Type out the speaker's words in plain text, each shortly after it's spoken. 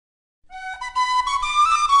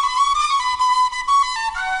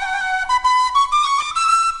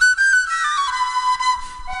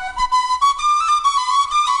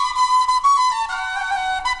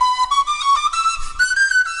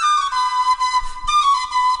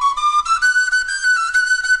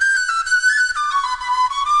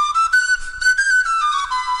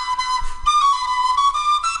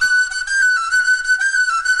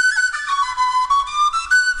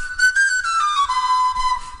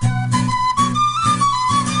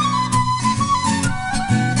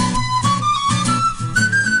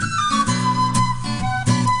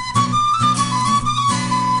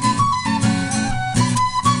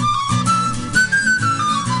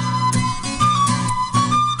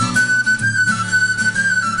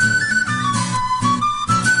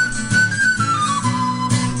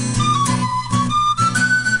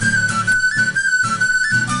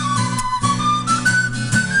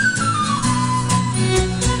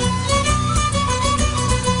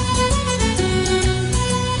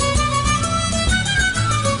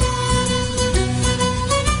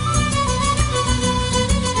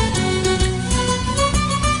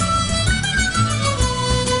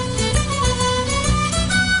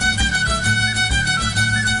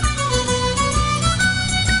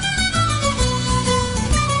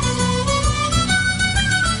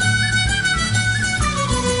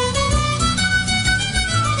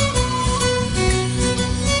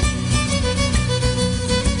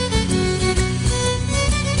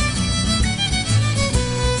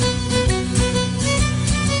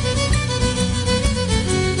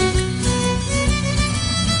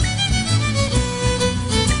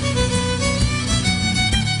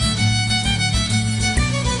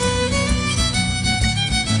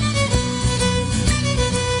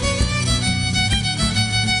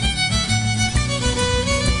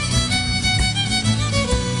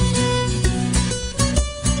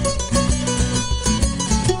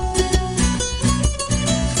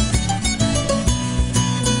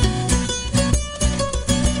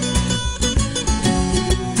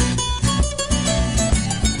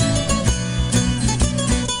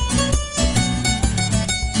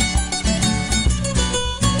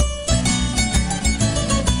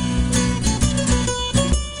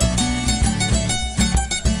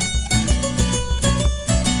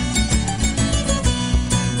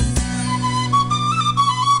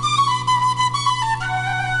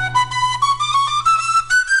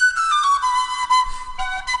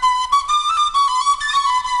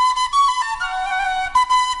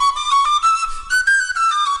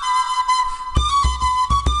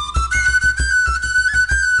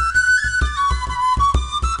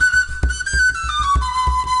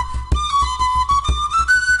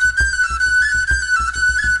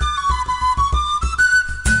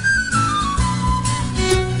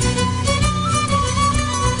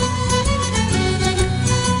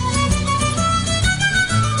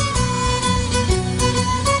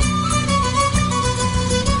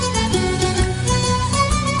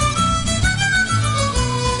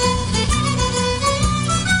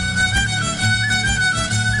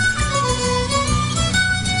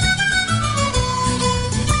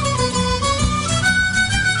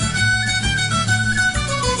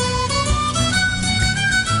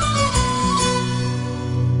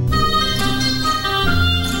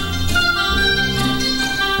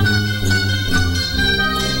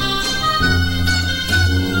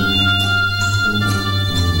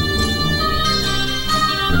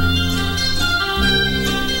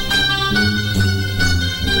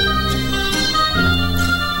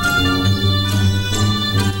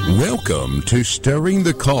Welcome to Stirring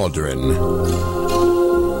the Cauldron.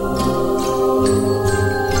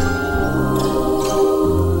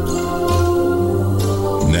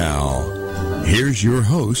 Now, here's your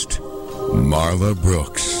host, Marla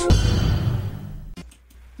Brooks.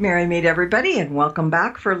 Merry meet everybody, and welcome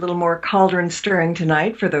back for a little more cauldron stirring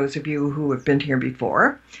tonight for those of you who have been here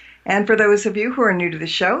before. And for those of you who are new to the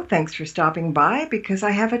show, thanks for stopping by because I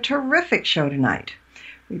have a terrific show tonight.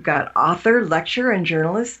 We've got author, lecturer, and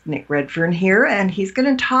journalist Nick Redfern here, and he's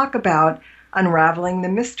going to talk about unraveling the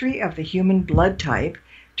mystery of the human blood type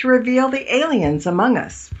to reveal the aliens among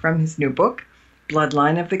us from his new book,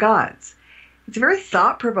 Bloodline of the Gods. It's a very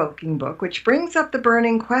thought-provoking book, which brings up the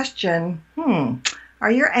burning question, are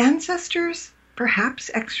your ancestors perhaps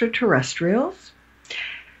extraterrestrials?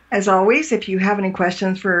 As always, if you have any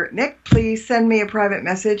questions for Nick, please send me a private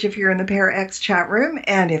message if you're in the ParaX chat room,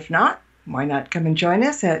 and if not, why not come and join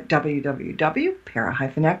us at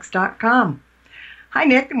www.para-x.com. Hi,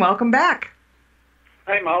 Nick, and welcome back.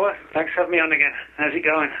 Hey, Marla. Thanks for having me on again. How's it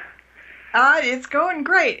going? It's going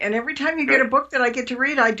great, and every time you get a book that I get to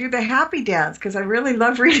read, I do the happy dance because I really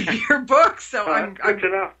love reading your books. So good to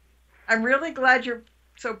know. I'm really glad you're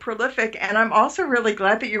so prolific, and I'm also really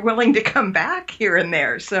glad that you're willing to come back here and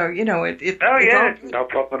there. So, No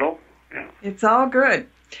problem at all. Yeah. It's all good.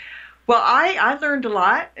 Well, I learned a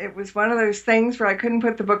lot. It was one of those things where I couldn't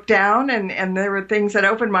put the book down, and there were things that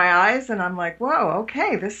opened my eyes, and I'm like, whoa,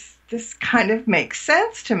 okay, this kind of makes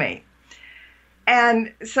sense to me.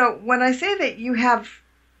 And so when I say that you have,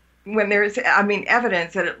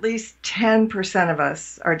 evidence that at least 10% of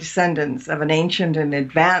us are descendants of an ancient and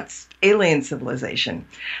advanced alien civilization,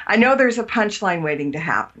 I know there's a punchline waiting to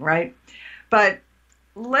happen, right? But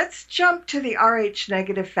let's jump to the Rh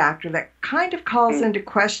negative factor that kind of calls into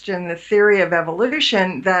question the theory of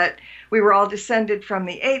evolution that we were all descended from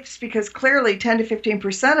the apes, because clearly 10 to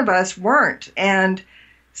 15% of us weren't. And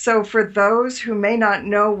so for those who may not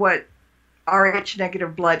know what Rh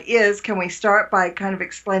negative blood is, can we start by kind of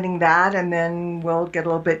explaining that, and then we'll get a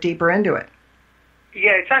little bit deeper into it?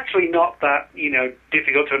 Yeah, it's actually not that,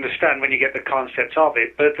 difficult to understand when you get the concepts of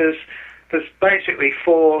it, but there's basically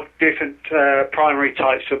four different primary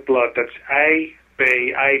types of blood. That's A,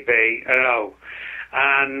 B, AB, and O.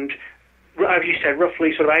 And as you said,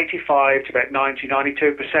 roughly sort of 85 to about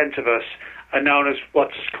 92% of us are known as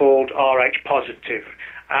what's called Rh positive.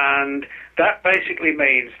 And that basically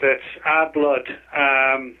means that our blood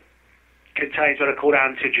contains what are called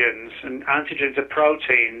antigens. And antigens are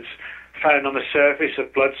proteins found on the surface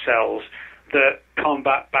of blood cells that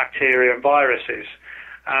combat bacteria and viruses.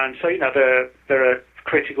 And so, they're a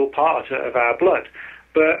critical part of our blood.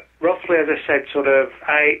 But roughly, as I said, sort of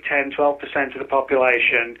 8, 10, 12% of the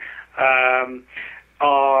population are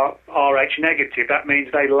Rh negative. That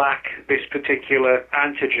means they lack this particular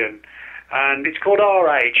antigen. And it's called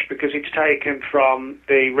Rh because it's taken from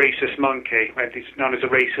the Rhesus monkey. It's known as a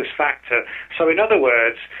Rhesus factor. So in other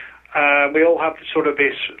words, we all have sort of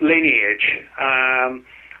this lineage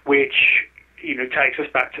which takes us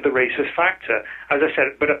back to the Rhesus factor, as I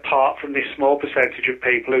said, but apart from this small percentage of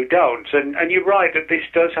people who don't. And you're right that this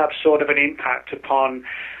does have sort of an impact upon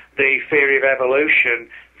the theory of evolution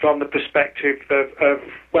from the perspective of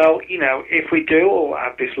if we do all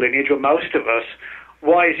have this lineage, or most of us,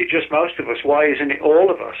 why is it just most of us? Why isn't it all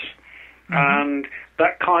of us? Mm-hmm. And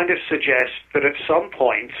that kind of suggests that at some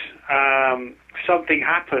point something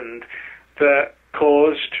happened that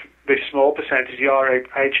caused this small percentage of Rh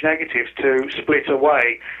negatives to split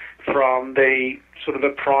away from the sort of the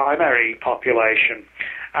primary population.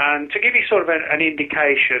 And to give you sort of an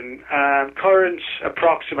indication, current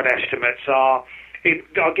approximate estimates are,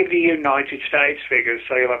 I'll give the United States figures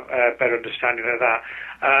so you'll have a better understanding of that.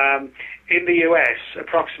 In the US,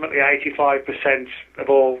 approximately 85% of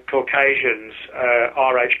all Caucasians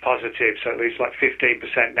are Rh positive, so at least like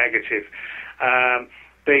 15% negative.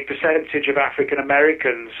 The percentage of African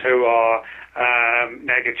Americans who are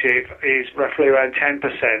negative is roughly around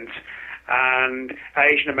 10%, and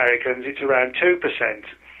Asian Americans, it's around 2%.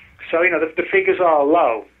 So, the figures are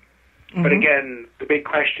low. Mm-hmm. But again, the big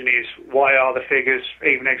question is, why are the figures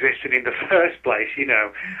even existing in the first place?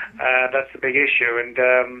 That's the big issue. And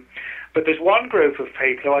but there's one group of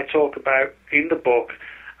people who I talk about in the book,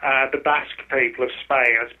 the Basque people of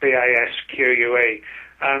Spain. That's Basque.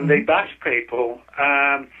 And the Basque people,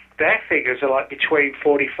 their figures are like between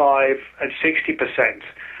 45 and 60%.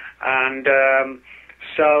 And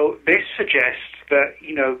so this suggests that,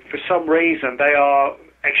 for some reason they are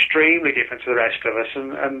extremely different to the rest of us,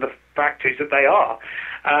 and the fact is that they are.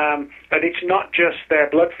 And it's not just their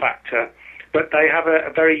blood factor, but they have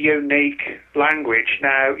a very unique language.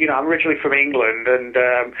 Now, I'm originally from England, and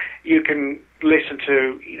you can listen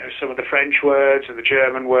to, some of the French words and the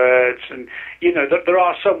German words, and, there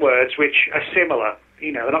are some words which are similar.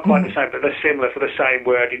 They're not quite the same, but they're similar for the same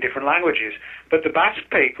word in different languages. But the Basque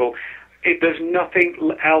people, there's nothing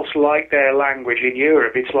else like their language in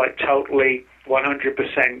Europe. It's like totally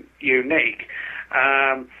 100% unique.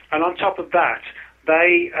 And on top of that,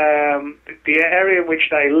 the area in which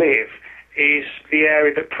they live is the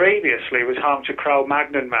area that previously was home to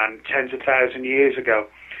Cro-Magnon man tens of thousands of years ago.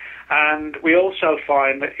 And we also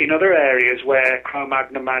find that in other areas where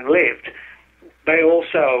Cro-Magnon man lived, they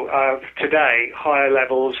also have today higher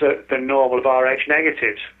levels than normal of Rh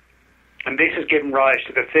negatives. And this has given rise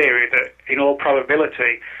to the theory that, in all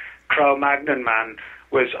probability, Cro-Magnon man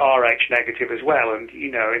was Rh negative as well. And,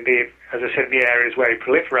 as I said, in the areas where he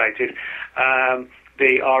proliferated,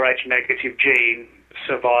 the Rh negative gene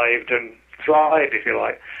survived and thrived, if you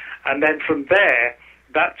like. And then from there,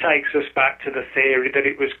 that takes us back to the theory that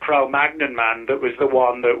it was Cro-Magnon man that was the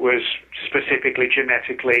one that was specifically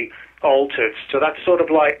genetically altered. So that's sort of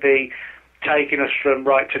like the taking us from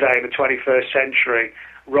right today in the 21st century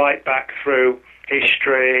right back through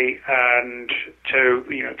history and to,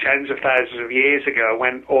 tens of thousands of years ago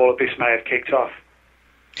when all of this may have kicked off.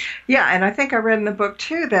 Yeah, and I think I read in the book,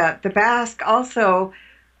 too, that the Basque also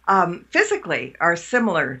physically are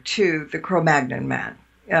similar to the Cro-Magnon man.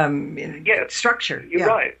 Structure. You're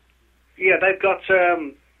right. Yeah, they've got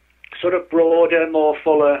sort of broader, more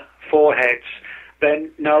fuller foreheads. Their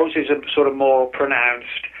noses are sort of more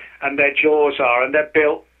pronounced, and their jaws are, and they're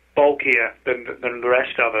built bulkier than the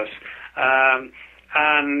rest of us.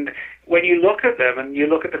 And when you look at them and you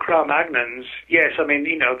look at the Cro-Magnons, yes, I mean,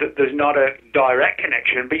 there's not a direct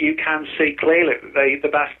connection, but you can see clearly that the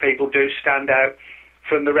Basque people do stand out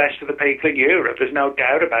from the rest of the people in Europe. There's no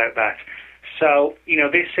doubt about that. So,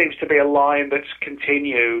 this seems to be a line that's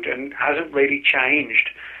continued and hasn't really changed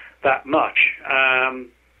that much.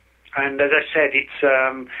 And as I said,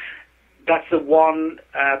 it's that's the one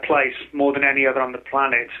place more than any other on the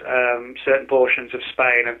planet, certain portions of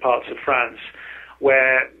Spain and parts of France,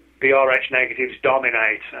 where the Rh negatives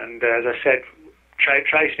dominate. And as I said,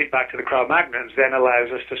 tracing it back to the Cro-Magnons then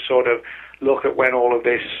allows us to sort of look at when all of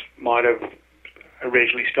this might have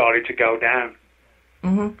originally started to go down.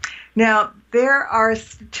 Mm-hmm. Now, there are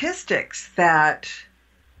statistics that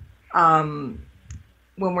when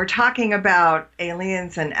we're talking about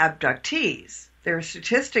aliens and abductees, there are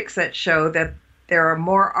statistics that show that there are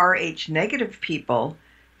more Rh negative people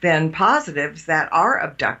than positives that are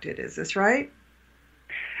abducted. Is this right?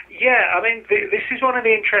 Yeah, I mean, this is one of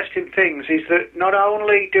the interesting things, is that not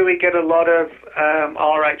only do we get a lot of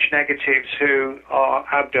Rh negatives who are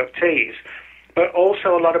abductees, but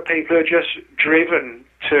also a lot of people who are just driven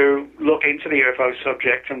to look into the UFO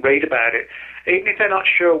subject and read about it. Even if they're not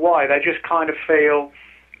sure why, they just kind of feel,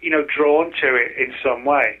 drawn to it in some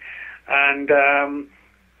way. And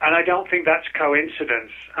I don't think that's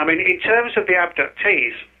coincidence. I mean, in terms of the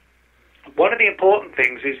abductees, one of the important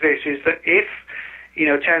things is that if,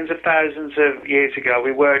 tens of thousands of years ago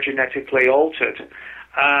we were genetically altered,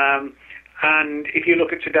 and if you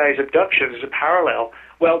look at today's abductions as a parallel,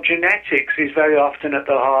 well, genetics is very often at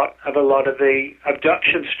the heart of a lot of the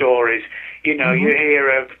abduction stories. You hear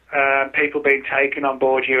of people being taken on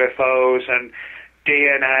board UFOs and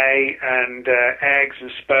DNA and eggs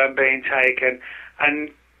and sperm being taken,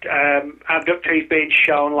 and abductees being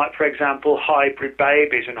shown, like, for example, hybrid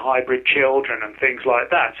babies and hybrid children and things like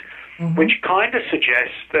that, which kind of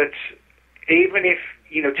suggests that even if,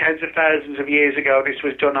 tens of thousands of years ago this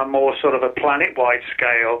was done on more sort of a planet-wide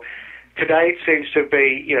scale, today it seems to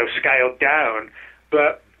be, scaled down,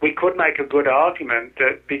 but we could make a good argument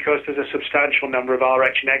that because there's a substantial number of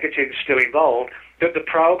Rh negatives still involved, that the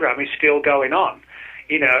program is still going on.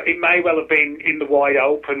 It may well have been in the wide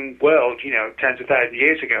open world, tens of thousands of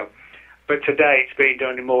years ago, but today it's being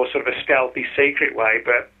done in more sort of a stealthy, secret way.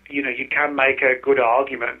 But, you can make a good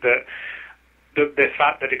argument that the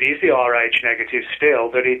fact that it is the Rh negative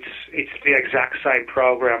still, that it's the exact same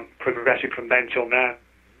program progressing from then till now.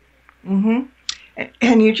 Mm-hmm.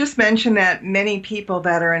 And you just mentioned that many people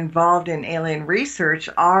that are involved in alien research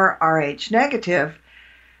are Rh negative.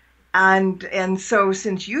 And so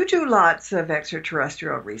since you do lots of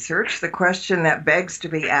extraterrestrial research, the question that begs to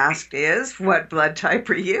be asked is, what blood type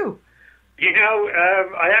are you?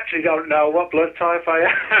 I actually don't know what blood type I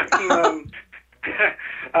am.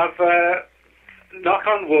 I've, knock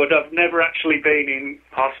on wood, I've never actually been in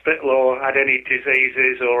hospital or had any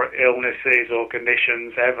diseases or illnesses or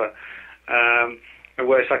conditions ever. The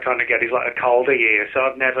worst I kind of get is like a cold a year, so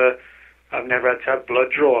I've never had to have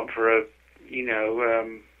blood drawn for a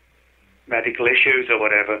medical issues or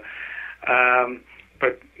whatever. I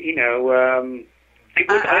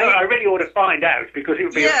really ought to find out, because it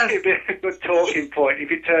would be, yes. it would be a good talking point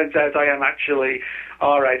if it turns out I am actually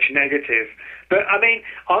Rh negative. But I mean,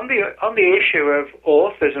 on the issue of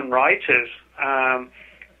authors and writers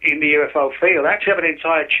in the UFO field, I actually have an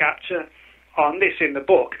entire chapter on this in the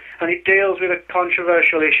book, and it deals with a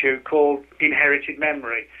controversial issue called inherited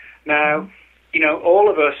memory. Now, all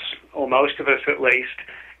of us, or most of us at least,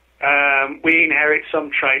 we inherit some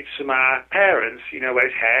traits from our parents, whether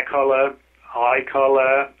it's hair colour, eye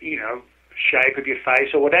colour, shape of your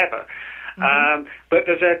face or whatever. But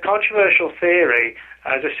there's a controversial theory,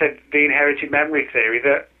 as I said, the inherited memory theory,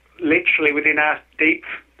 that literally within our deep,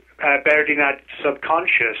 buried in our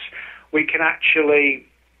subconscious, we can actually,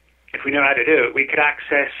 if we know how to do it, we could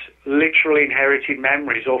access literally inherited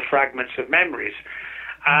memories or fragments of memories.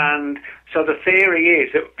 And so the theory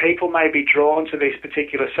is that people may be drawn to this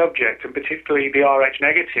particular subject, and particularly the Rh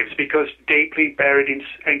negatives, because deeply buried,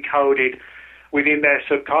 encoded within their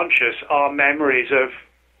subconscious are memories of,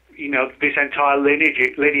 this entire lineage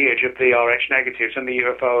of the Rh negatives and the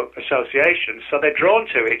UFO associations. So they're drawn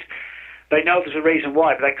to it. They know there's a reason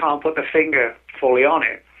why, but they can't put their finger fully on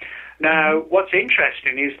it. Now, what's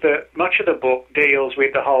interesting is that much of the book deals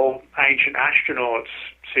with the whole ancient astronauts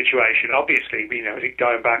situation, obviously,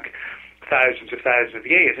 going back thousands of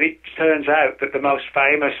years. And it turns out that the most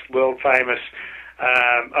famous, world-famous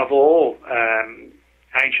of all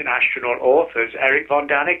ancient astronaut authors, Eric von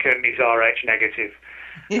Daniken, is Rh negative.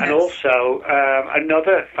 Yes. And also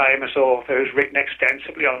another famous author who's written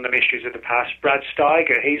extensively on the mysteries of the past, Brad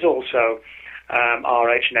Steiger, he's also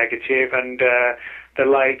Rh negative. And the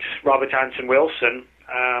late Robert Anton Wilson,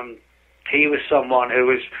 he was someone who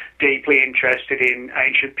was deeply interested in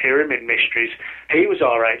ancient pyramid mysteries. He was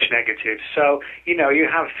Rh negative. So, you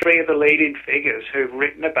have three of the leading figures who've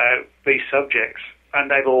written about these subjects,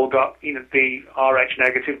 and they've all got, the Rh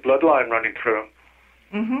negative bloodline running through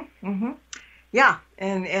them. Yeah,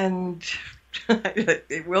 and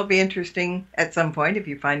it will be interesting at some point if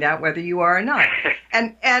you find out whether you are or not.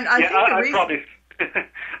 And I think the reason...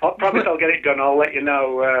 I promise I'll get it done. I'll let you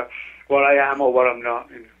know what I am or what I'm not.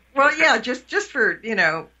 Well, yeah, just for,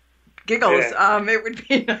 giggles, it would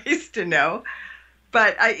be nice to know.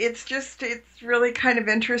 But it's really kind of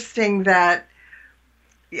interesting that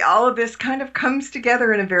all of this kind of comes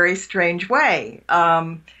together in a very strange way.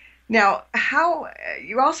 Now,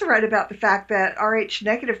 you also write about the fact that Rh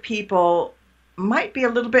negative people might be a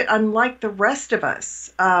little bit unlike the rest of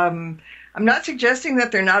us. I'm not suggesting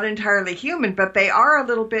that they're not entirely human, but they are a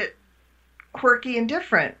little bit quirky and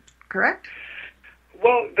different, correct?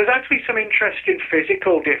 Well, there's actually some interesting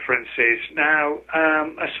physical differences. Now,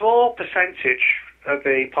 a small percentage of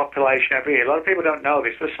the population every year, a lot of people don't know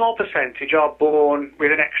this, but a small percentage are born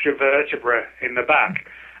with an extra vertebra in the back.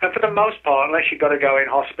 And for the most part, unless you've got to go in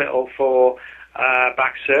hospital for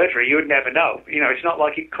back surgery, you would never know. It's not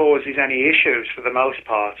like it causes any issues for the most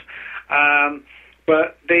part.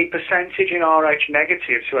 But the percentage in Rh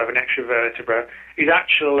negatives who have an extra vertebra is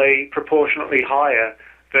actually proportionately higher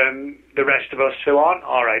than the rest of us who aren't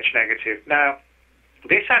Rh negative. Now,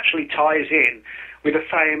 this actually ties in with a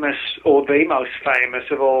famous, or the most famous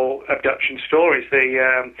of all abduction stories,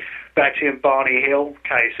 the Betty and Barney Hill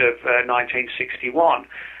case of 1961.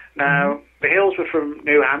 Now, the Hills were from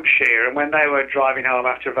New Hampshire, and when they were driving home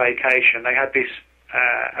after a vacation, they had this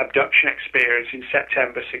abduction experience in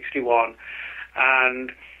September 61,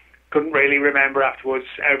 and couldn't really remember afterwards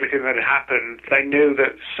everything that had happened. They knew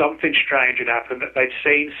that something strange had happened, that they'd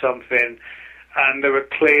seen something, and there were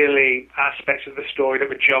clearly aspects of the story that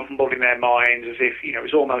were jumbled in their minds, as if, it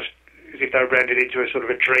was almost as if they were rendered into a sort of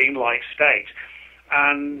a dreamlike state.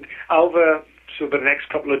 And over sort of the next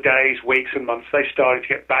couple of days, weeks and months, they started to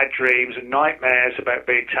get bad dreams and nightmares about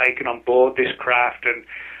being taken on board this craft and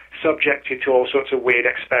subjected to all sorts of weird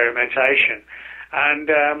experimentation. And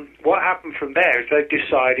what happened from there is they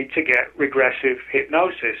decided to get regressive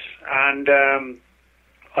hypnosis, and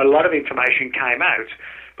a lot of information came out.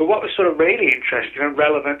 But what was sort of really interesting and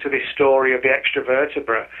relevant to this story of the extra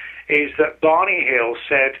vertebra is that Barney Hill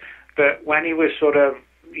said that when he was sort of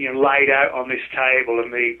laid out on this table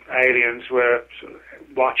and the aliens were sort of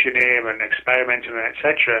watching him and experimenting,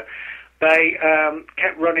 etc., they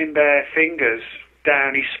kept running their fingers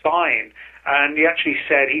down his spine. And he actually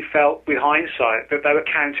said he felt, with hindsight, that they were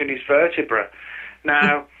counting his vertebra.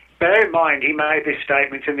 Now, bear in mind, he made this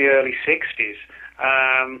statement in the early 60s,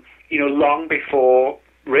 long before,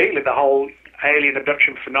 really, the whole alien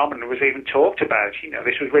abduction phenomenon was even talked about.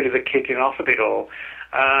 This was really the kicking off of it all.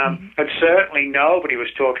 And certainly nobody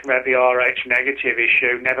was talking about the Rh negative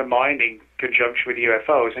issue, never mind in conjunction with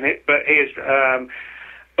UFOs. But here's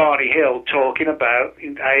Barney Hill talking about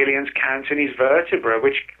aliens counting his vertebra,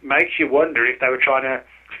 which makes you wonder if they were trying to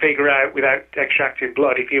figure out, without extracting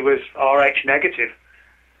blood, if he was Rh negative.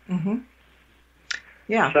 Mm-hmm.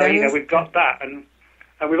 Yeah. So, we've got that. And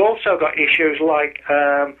we've also got issues like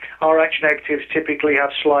Rh negatives typically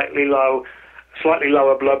have slightly lower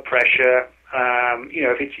blood pressure.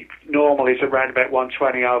 If it's normal, is around about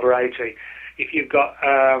 120 over 80. If you've got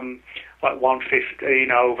like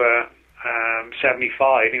 115 over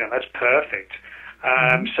 75, that's perfect.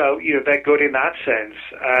 So, they're good in that sense.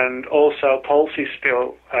 And also, pulse is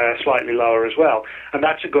still slightly lower as well. And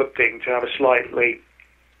that's a good thing, to have a slightly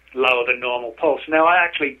lower than normal pulse. Now, I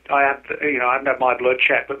haven't had my blood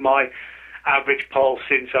checked, but my average pulse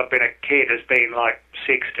since I've been a kid has been like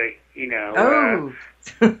 60, Oh.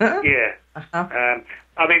 Yeah. Uh-huh.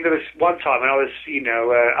 There was one time when I was,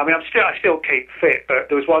 I still keep fit, but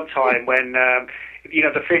there was one time when,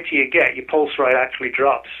 the fitter you get, your pulse rate actually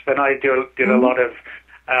drops. Then I did a lot of,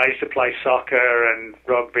 I used to play soccer and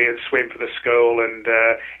rugby and swim for the school, and,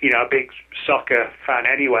 a big soccer fan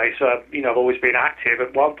anyway, so, I've always been active.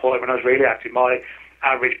 At one point when I was really active, my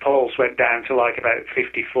average pulse went down to like about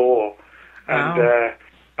 54. Wow. And,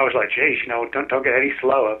 I was like, geez, don't get any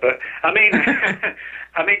slower. But,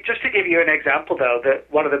 just to give you an example, though, that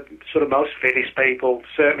one of the sort of most fittest people,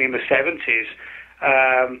 certainly in the 70s,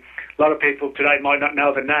 a lot of people today might not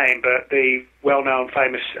know the name, but the well-known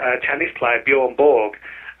famous tennis player, Bjorn Borg,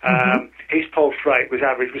 his pulse rate was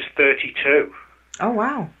 32. Oh,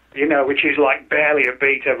 wow. Which is like barely a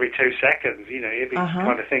beat every 2 seconds. You'd be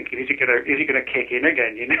kind of thinking, is he gonna kick in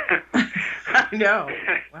again? I know.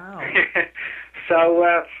 Wow.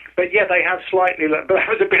 So, but yeah, they have slightly. But that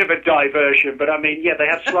was a bit of a diversion. But they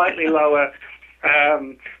have slightly lower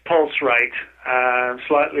pulse rate,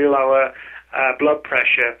 slightly lower blood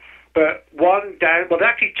pressure. But there's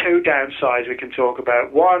actually two downsides we can talk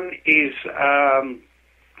about. One is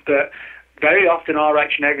that very often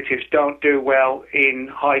Rh negatives don't do well in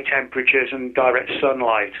high temperatures and direct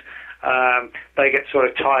sunlight. They get sort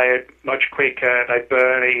of tired much quicker. They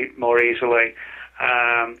burn more easily.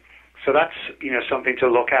 So that's, something to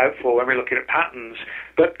look out for when we're looking at patterns.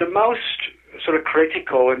 But the most sort of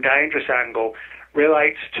critical and dangerous angle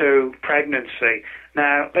relates to pregnancy.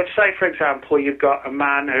 Now, let's say, for example, you've got a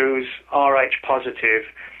man who's Rh positive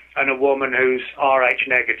and a woman who's Rh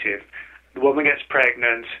negative. The woman gets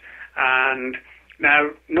pregnant, and now,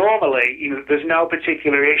 normally, there's no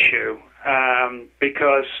particular issue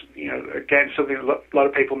because, again, something a lot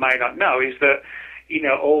of people may not know is that,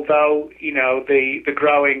 although, the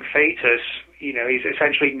growing fetus, is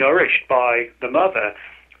essentially nourished by the mother,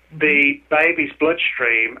 the baby's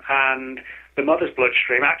bloodstream and the mother's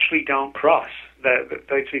bloodstream actually don't cross.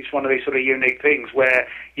 It's one of these sort of unique things where,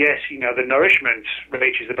 yes, the nourishment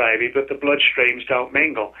reaches the baby, but the bloodstreams don't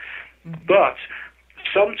mingle. Mm-hmm. But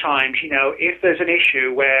sometimes, if there's an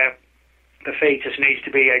issue where the fetus needs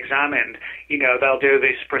to be examined, they'll do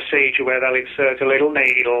this procedure where they'll insert a little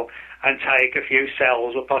needle and take a few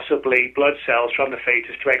cells or possibly blood cells from the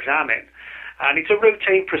fetus to examine. And it's a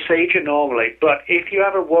routine procedure normally, but if you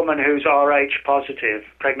have a woman who's Rh positive,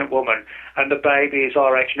 pregnant woman, and the baby is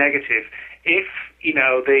Rh negative, if,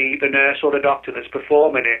 the nurse or the doctor that's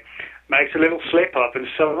performing it makes a little slip up and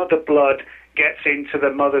some of the blood gets into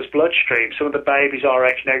the mother's bloodstream, some of the baby's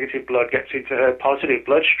Rh negative blood gets into her positive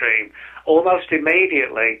bloodstream, almost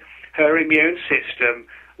immediately her immune system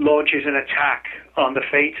launches an attack on the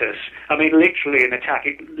fetus. Literally an attack.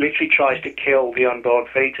 It literally tries to kill the unborn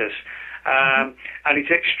fetus. And it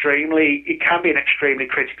can be an extremely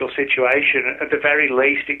critical situation. At the very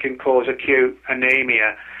least, it can cause acute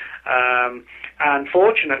anemia. And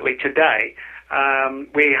fortunately today,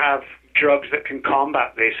 we have drugs that can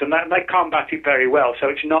combat this, and they combat it very well. So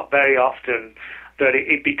it's not very often that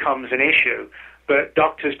it becomes an issue. But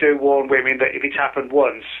doctors do warn women that if it's happened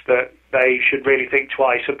once, that they should really think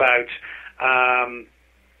twice about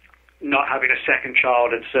not having a second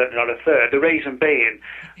child and certainly not a third. The reason being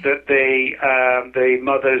that the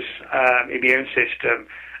mother's immune system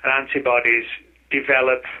and antibodies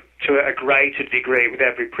develop to a greater degree with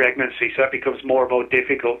every pregnancy, so it becomes more and more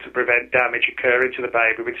difficult to prevent damage occurring to the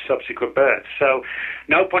baby with subsequent births. So,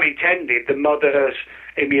 no pun intended, the mother's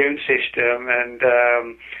immune system and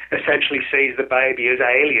essentially sees the baby as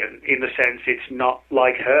alien in the sense it's not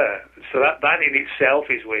like her. So that in itself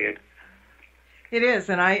is weird. It is,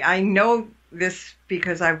 and I know this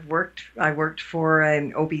because I worked for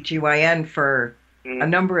an OBGYN for a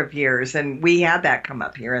number of years, and we had that come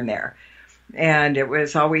up here and there. And it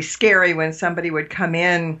was always scary when somebody would come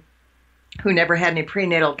in who never had any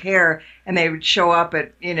prenatal care, and they would show up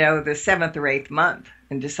at, the 7th or 8th month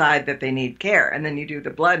and decide that they need care. And then you do the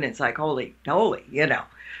blood, and it's like, holy, Yeah.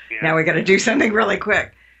 now we got to do something really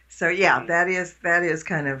quick. So, yeah, that is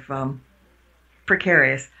kind of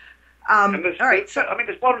precarious. All right. So,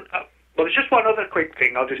 there's one. There's just one other quick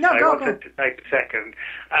thing. I'll just say. I wanted to take a second.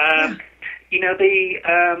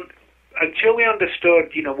 Until we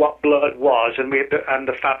understood, what blood was, and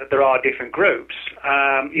the fact that there are different groups,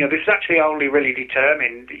 this is actually only really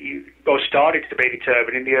determined, or started to be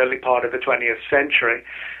determined in the early part of the 20th century.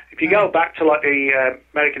 If you go back to like the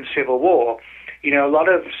American Civil War, a lot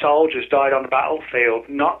of soldiers died on the battlefield,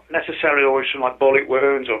 not necessarily always from like bullet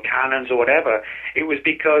wounds or cannons or whatever. It was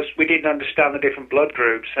because we didn't understand the different blood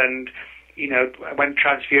groups, and when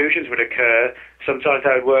transfusions would occur, sometimes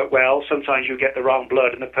they would work well, sometimes you get the wrong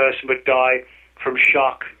blood and the person would die from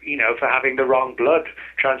shock, for having the wrong blood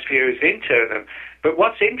transfused into them. But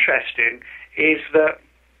what's interesting is that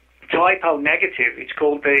type O negative, it's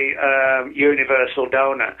called the universal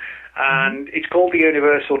donor. And it's called the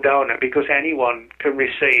universal donor because anyone can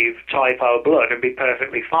receive type O blood and be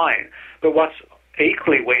perfectly fine. But what's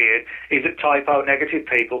equally weird is that type O negative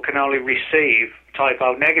people can only receive type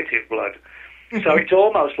O negative blood. So it's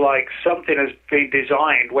almost like something has been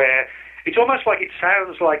designed where it's almost like it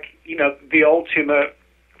sounds like, the ultimate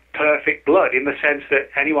perfect blood in the sense that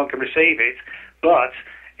anyone can receive it, but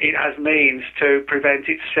it has means to prevent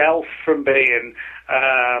itself from being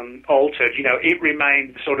altered. It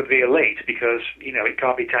remains sort of the elite because, it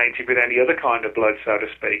can't be tainted with any other kind of blood, so to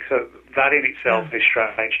speak. So that in itself is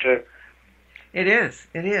strange too. It is.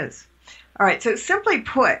 All right, so simply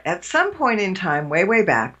put, at some point in time, way, way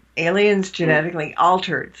back, aliens genetically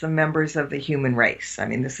altered some members of the human race. I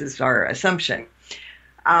mean, this is our assumption.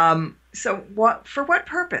 So for what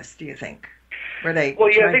purpose, do you think, were they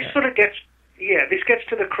this gets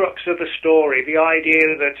to the crux of the story, the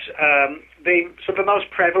idea that the most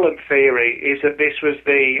prevalent theory is that this was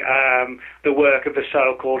the work of the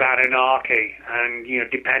so-called Anunnaki, and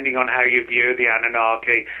depending on how you view the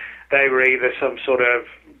Anunnaki, they were either some sort of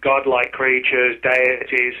godlike creatures,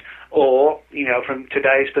 deities, or from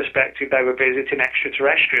today's perspective, they were visiting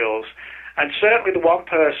extraterrestrials. And certainly the one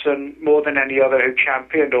person more than any other who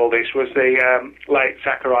championed all this was the late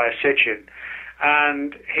Zecharia Sitchin.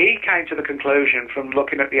 And he came to the conclusion from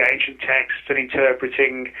looking at the ancient texts and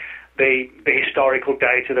interpreting the historical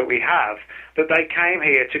data that we have, that they came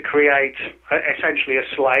here to create essentially a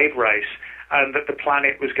slave race, and that the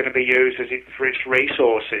planet was going to be used for its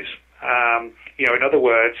resources. In other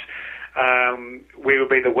words, we would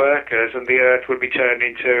be the workers, and the Earth would be turned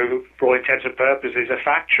into, for all intents and purposes, a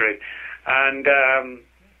factory. And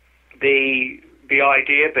the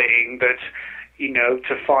idea being that,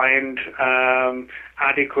 to find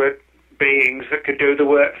adequate beings that could do the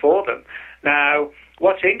work for them. Now,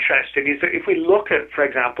 what's interesting is that if we look at, for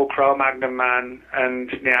example, Cro-Magnon man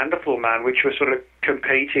and Neanderthal man, which were sort of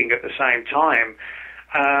competing at the same time,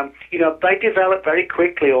 they developed very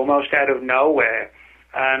quickly, almost out of nowhere.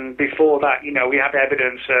 And before that, we have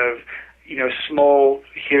evidence of, small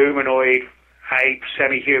humanoid ape,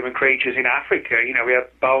 semi-human creatures in Africa. We have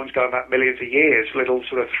bones going back millions of years, little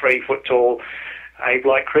sort of 3-foot-tall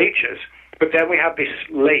ape-like creatures. But then we have this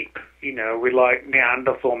leap, with like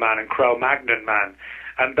Neanderthal man and Cro-Magnon man.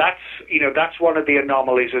 And that's one of the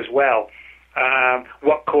anomalies as well.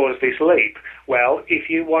 What caused this leap? Well, if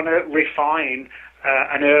you want to refine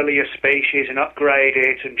an earlier species and upgrade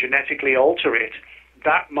it and genetically alter it,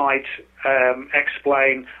 that might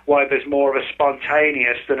explain why there's more of a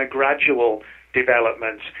spontaneous than a gradual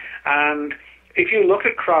development. And if you look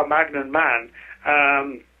at Cro-Magnon man,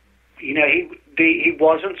 he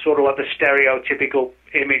wasn't sort of like the stereotypical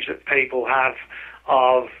image that people have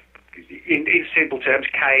of, in simple terms,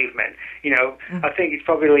 cavemen. I think it's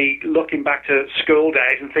probably looking back to school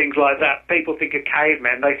days and things like that. People think of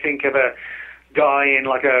cavemen, they think of a guy in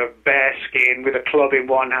like a bear skin with a club in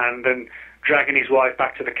one hand and dragging his wife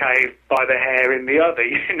back to the cave by the hair in the other,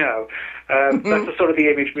 That's the sort of the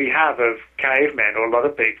image we have of cavemen, or a lot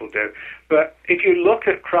of people do. But if you look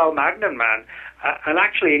at Cro-Magnon man, and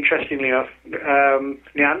actually, interestingly enough,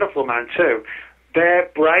 Neanderthal man too, their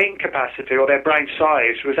brain capacity or their brain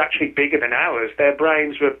size was actually bigger than ours. Their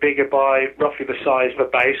brains were bigger by roughly the size of a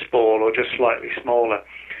baseball or just slightly smaller.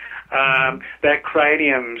 Their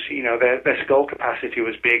craniums, their skull capacity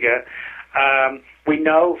was bigger. We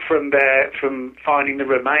know from finding the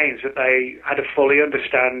remains that they had a fully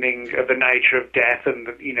understanding of the nature of death and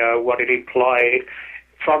what it implied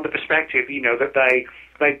from the perspective that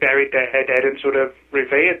they buried their dead and sort of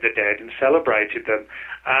revered the dead and celebrated them.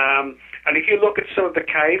 And if you look at some of the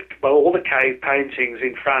all the cave paintings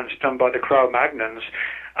in France done by the Cro-Magnons,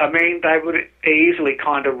 I mean, they would easily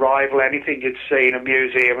kind of rival anything you'd see in a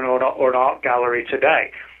museum or an art gallery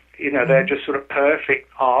today. You know, they're just sort of perfect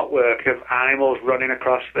artwork of animals running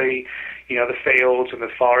across the fields and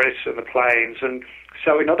the forests and the plains. And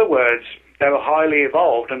so, in other words, they were highly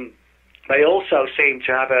evolved, and they also seem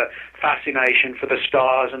to have a fascination for the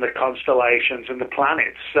stars and the constellations and the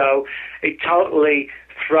planets. So it totally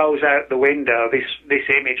throws out the window this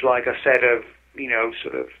image, like I said, of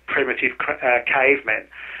sort of primitive cavemen.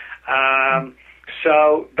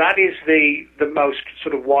 So that is the most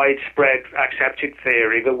sort of widespread accepted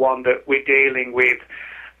theory, the one that we're dealing with,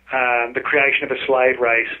 the creation of a slave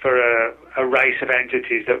race for a race of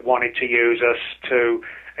entities that wanted to use us to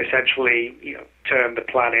essentially turn the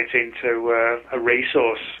planet into a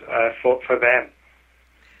resource for them.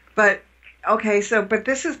 But but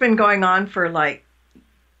this has been going on for like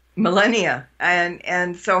millennia,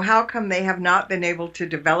 and so how come they have not been able to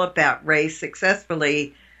develop that race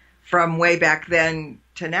successfully from way back then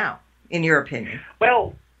to now, in your opinion?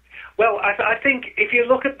 Well, I think if you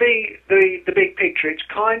look at the big picture, it's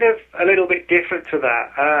kind of a little bit different to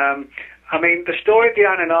that. I mean, the story of the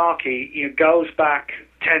Anunnaki goes back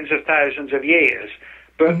tens of thousands of years,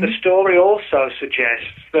 but the story also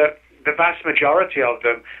suggests that the vast majority of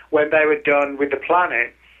them, when they were done with the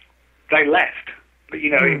planet, they left.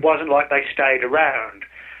 It wasn't like they stayed around.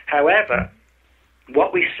 However,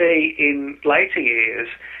 what we see in later years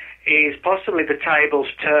is possibly the tables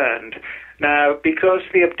turned. Now, because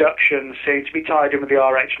the abductions seem to be tied in with the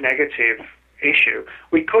Rh negative issue,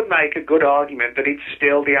 we could make a good argument that it's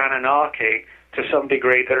still the Anunnaki to some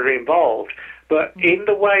degree that are involved. But in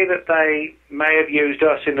the way that they may have used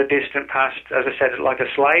us in the distant past, as I said, like a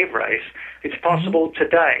slave race, it's possible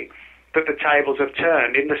today that the tables have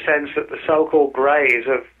turned, in the sense that the so-called greys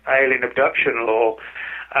of alien abduction law,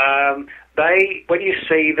 when you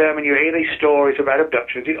see them and you hear these stories about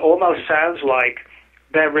abductions, it almost sounds like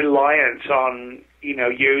their reliance on,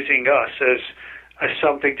 using us as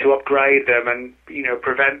something to upgrade them and,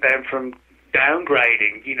 prevent them from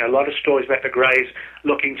downgrading. A lot of stories about the greys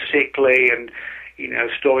looking sickly, and,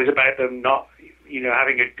 stories about them not,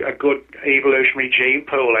 having a good evolutionary gene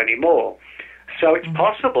pool anymore. So it's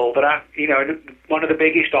possible that, one of the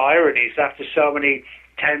biggest ironies after so many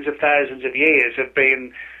tens of thousands of years of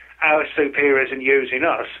being our superiors and using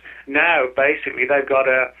us, now basically they've got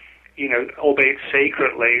to, albeit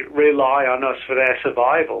secretly, rely on us for their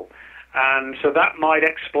survival. And so that might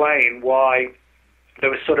explain why there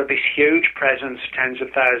was sort of this huge presence tens of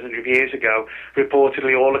thousands of years ago,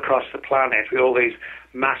 reportedly all across the planet, with all these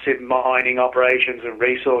massive mining operations and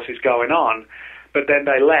resources going on. But then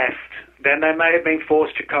they left. Then they may have been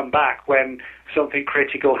forced to come back when something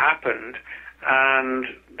critical happened, and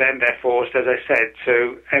then they're forced, as I said,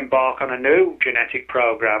 to embark on a new genetic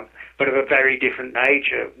program, but of a very different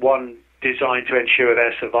nature, one designed to ensure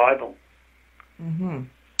their survival. Mm-hmm.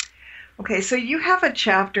 Okay, so you have a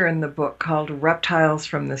chapter in the book called Reptiles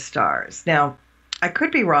from the Stars. Now, I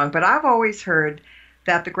could be wrong, but I've always heard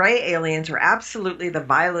that the gray aliens are absolutely the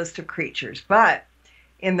vilest of creatures, but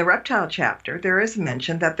in the reptile chapter, there is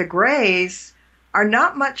mention that the grays are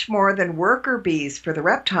not much more than worker bees for the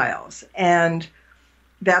reptiles, and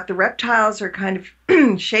that the reptiles are kind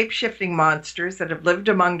of shape-shifting monsters that have lived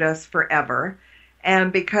among us forever,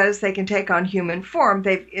 and because they can take on human form,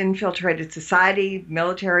 they've infiltrated society,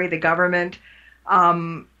 military, the government,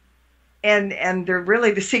 and they're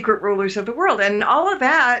really the secret rulers of the world. And all of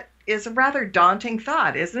that is a rather daunting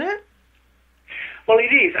thought, isn't it? Well,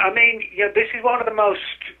 it is. I mean, this is one of the most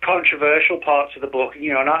controversial parts of the book,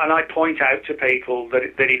 and I point out to people that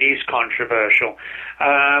it is controversial.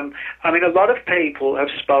 I mean, a lot of people have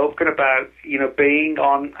spoken about, being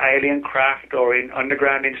on alien craft or in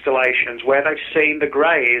underground installations where they've seen the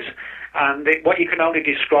greys, and what you can only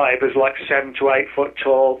describe as like 7 to 8 foot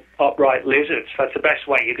tall upright lizards. That's the best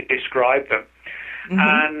way you could describe them.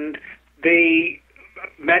 And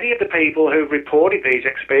many of the people who've reported these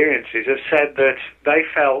experiences have said that they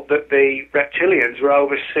felt that the reptilians were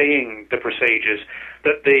overseeing the procedures,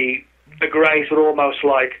 that the greys were almost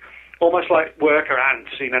like worker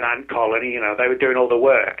ants in an ant colony. They were doing all the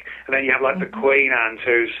work, and then you have like the queen ant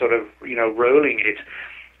who's sort of ruling it.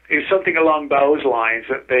 It was something along those lines,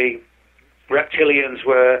 that the reptilians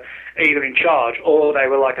were either in charge or they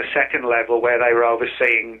were like a second level where they were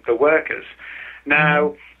overseeing the workers.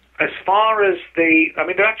 Now, as far as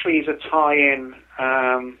there actually is a tie-in,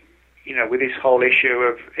 with this whole issue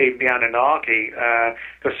of even the Anunnaki,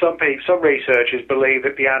 because some researchers believe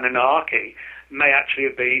that the Anunnaki may actually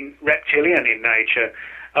have been reptilian in nature.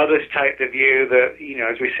 Others take the view that,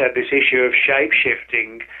 as we said, this issue of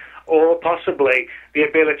shape-shifting, or possibly the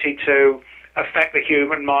ability to affect the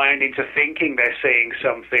human mind into thinking they're seeing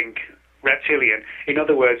something reptilian. In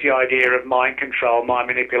other words, the idea of mind control, mind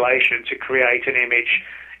manipulation to create an image,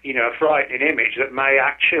 a frightening image that may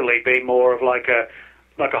actually be more of like a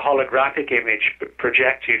holographic image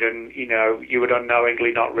projected, and you would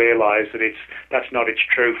unknowingly not realize that that's not its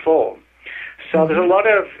true form. So there's a lot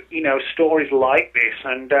of stories like this,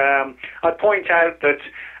 and I point out that,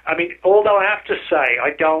 although I have to say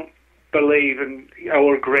I don't believe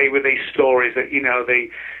or agree with these stories that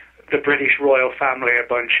the British royal family are a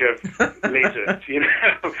bunch of lizards,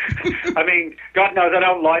 God knows I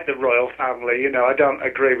don't like the royal family, I don't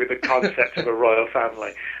agree with the concept of a royal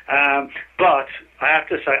family. But I have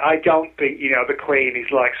to say, I don't think, the Queen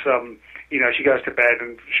is like some, she goes to bed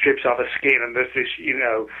and strips off her skin and there's this,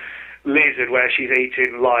 lizard where she's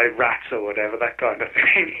eating live rats or whatever, that kind of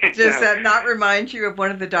thing. Does that not remind you of one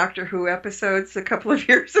of the Doctor Who episodes a couple of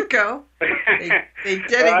years ago? They did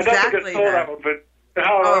exactly I don't think I saw that one, but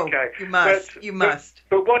okay. You must.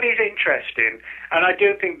 But what is interesting, and I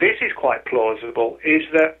do think this is quite plausible, is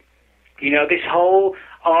that, this whole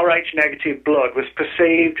Rh negative blood was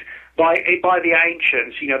perceived by the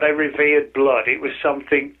ancients, they revered blood. It was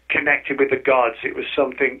something connected with the gods. It was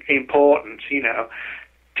something important,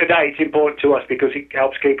 Today it's important to us because it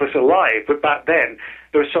helps keep us alive, but back then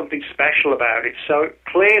there was something special about it. So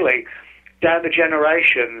clearly, down the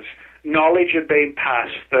generations, knowledge had been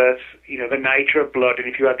passed that, the nature of blood, and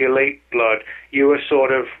if you had the elite blood, you were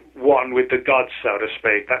sort of one with the gods, so to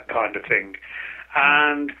speak, that kind of thing.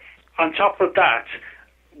 And on top of that,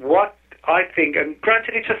 what I think, and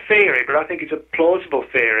granted it's a theory, but I think it's a plausible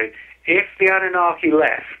theory, if the Anunnaki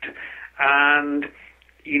left and,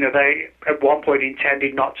 they at one point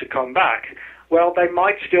intended not to come back, well, they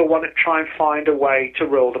might still want to try and find a way to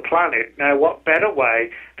rule the planet. Now, what better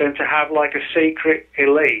way than to have like a secret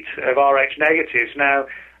elite of Rh negatives? Now,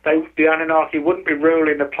 the Anunnaki wouldn't be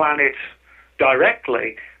ruling the planet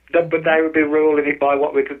directly, but they would be ruling it by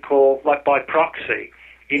what we could call, like by proxy.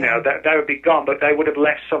 That they would be gone, but they would have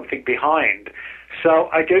left something behind. So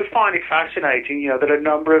I do find it fascinating, that a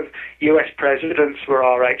number of US presidents were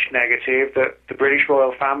Rh negative, that the British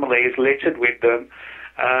royal family is littered with them.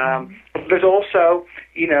 There's also,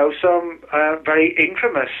 some very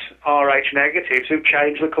infamous Rh negatives who've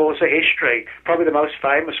changed the course of history. Probably the most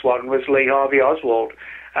famous one was Lee Harvey Oswald.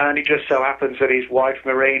 And it just so happens that his wife,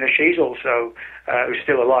 Marina, she's also, who's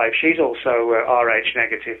still alive, she's also Rh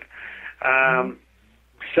negative.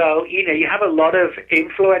 So, you have a lot of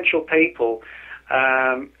influential people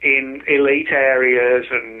in elite areas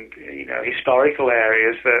and, historical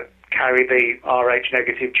areas that carry the Rh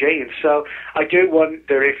negative genes. So I do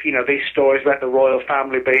wonder if, these stories about the royal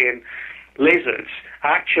family being lizards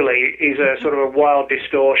actually is a sort of a wild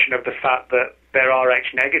distortion of the fact that they're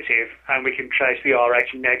Rh negative, and we can trace the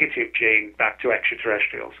Rh negative gene back to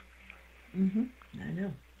extraterrestrials. I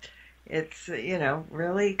know. It's,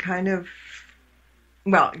 really kind of...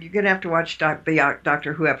 Well, you're going to have to watch the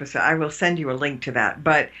Doctor Who episode. I will send you a link to that.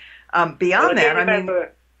 But beyond that, I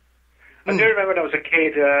do remember when I was a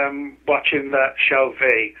kid watching that show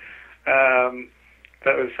V.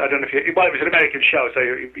 That was, I don't know if it was an American show, so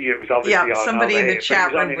it was obviously on. Yeah, somebody in the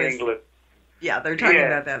chat room was in England. Yeah, they're talking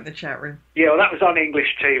about that in the chat room. Yeah, well, that was on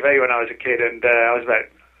English TV when I was a kid, and I was about,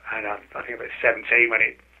 I think about 17 when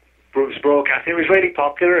it was broadcast. It was really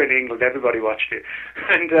popular in England. Everybody watched it,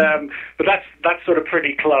 and but that's sort of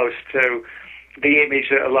pretty close to the image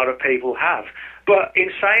that a lot of people have. But in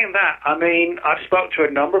saying that, I've spoke to a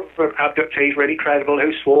number of abductees, really credible,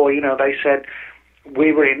 who swore, they said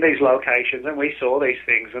we were in these locations and we saw these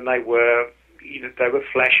things, and they were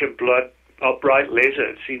flesh and blood, upright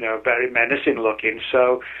lizards, very menacing looking.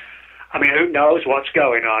 So, who knows what's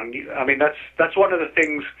going on? That's one of the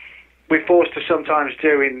things we're forced to sometimes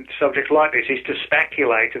do in subjects like this, is to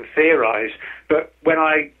speculate and theorize. But when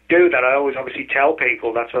I do that, I always obviously tell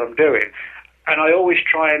people that's what I'm doing. And I always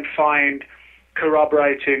try and find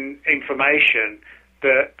corroborating information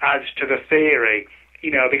that adds to the theory,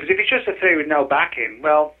 because if it's just a theory with no backing,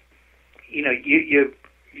 well, you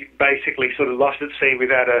basically sort of lost at sea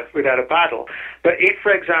without a paddle. But if,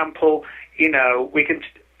 for example, we can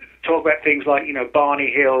talk about things like,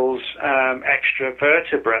 Barney Hill's extra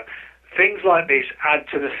vertebra, things like this add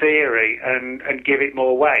to the theory and give it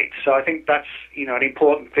more weight. So I think that's, an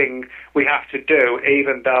important thing we have to do,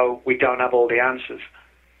 even though we don't have all the answers.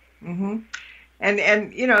 Mm-hmm. And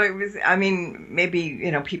it was,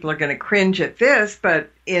 maybe, people are going to cringe at this, but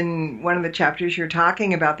in one of the chapters you're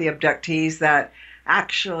talking about the abductees that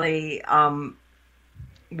actually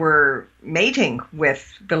were mating with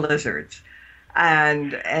the lizards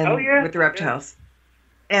and with the reptiles.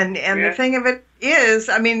 And the thing of it is,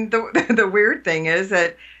 I mean, the weird thing is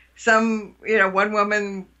that one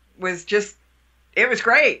woman was just, it was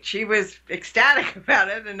great. She was ecstatic about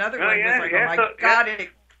it. Another one was like, oh my God,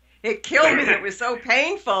 it killed me. It was so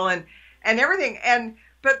painful and everything.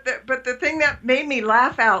 But the thing that made me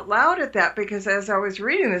laugh out loud at that, because as I was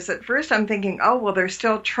reading this, at first I'm thinking, oh, well, they're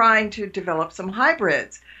still trying to develop some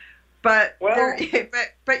hybrids. But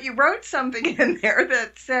you wrote something in there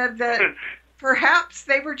that said that perhaps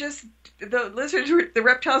they were just, the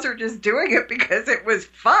reptiles were just doing it because it was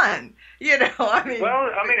fun. I mean.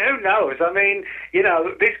 Well, I mean, who knows? I mean,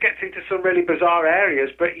 this gets into some really bizarre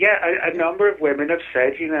areas. But yeah, a number of women have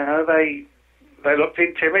said, they looked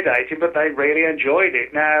intimidating, but they really enjoyed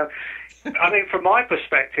it. Now, I mean, from my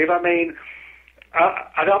perspective, I mean,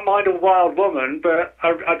 I don't mind a wild woman, but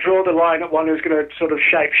I draw the line at one who's going to sort of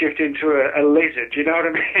shapeshift into a lizard. You know what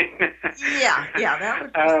I mean? Yeah, that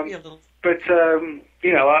would just be a little. But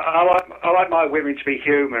I like my women to be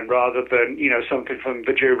human rather than something from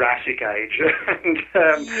the Jurassic Age.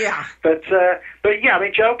 But yeah, I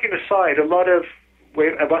mean, joking aside, a number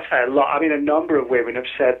of women have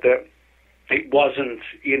said that it wasn't,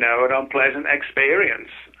 an unpleasant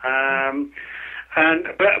experience.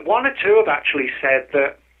 But one or two have actually said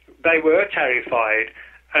that they were terrified,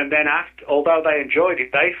 and then although they enjoyed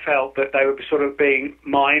it, they felt that they were sort of being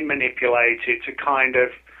mind manipulated to kind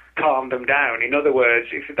of calm them down. In other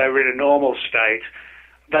words, if they were in a normal state,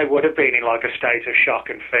 they would have been in like a state of shock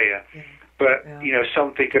and fear. Yeah. But,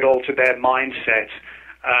 something could alter their mindset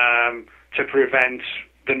to prevent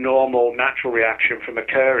the normal, natural reaction from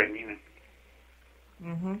occurring,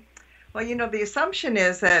 Mm-hmm. Well, the assumption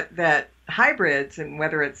is that hybrids, and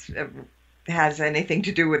whether it's has anything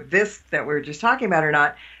to do with this that we were just talking about or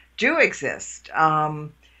not, do exist.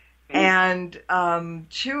 And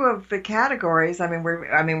two of the categories,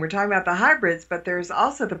 we're talking about the hybrids, but there's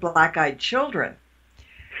also the black-eyed children.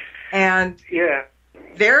 And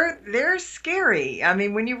they're scary. I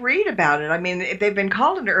mean, when you read about it, I mean, they've been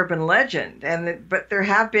called an urban legend, but there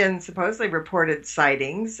have been supposedly reported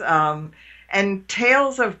sightings. And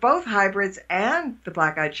tales of both hybrids and the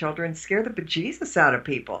black-eyed children scare the bejesus out of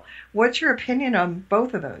people. What's your opinion on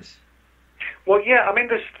both of those? Well, yeah, I mean,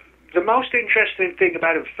 the most interesting thing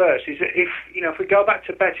about it first is that if we go back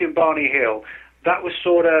to Betty and Barney Hill, that was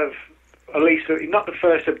sort of, at least not the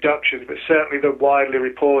first abduction, but certainly the widely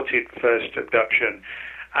reported first abduction.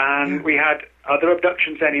 And we had other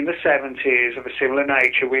abductions then in the 70s of a similar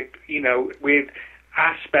nature with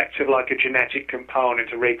aspects of like a genetic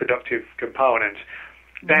component, a reproductive component.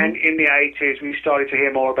 Then in the 80s, we started to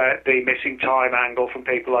hear more about the missing time angle from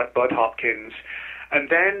people like Bud Hopkins. And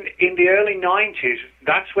then in the early 90s,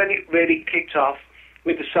 that's when it really kicked off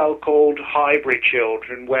with the so-called hybrid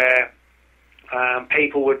children, where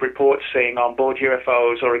people would report seeing onboard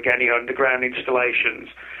UFOs or again in underground installations,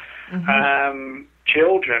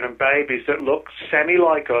 children and babies that looked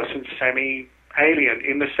semi-like us and semi-alien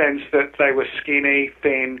in the sense that they were skinny,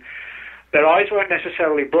 thin. Their eyes weren't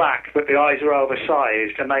necessarily black, but the eyes were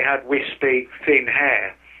oversized, and they had wispy, thin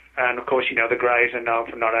hair. And, of course, the Greys are known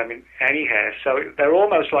for not having any hair. So they're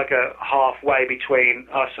almost like a halfway between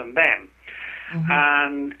us and them.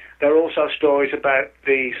 And there are also stories about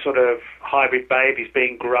the sort of hybrid babies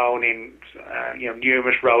being grown in,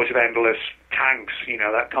 numerous rows of endless tanks,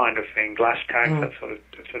 that kind of thing, glass tanks, that sort of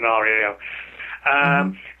scenario.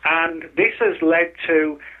 And this has led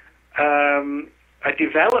to a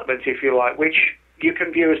development, if you like, which you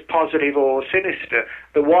can view as positive or sinister.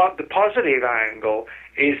 The positive angle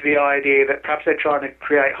is the idea that perhaps they're trying to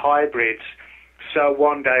create hybrids, so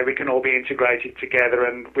one day we can all be integrated together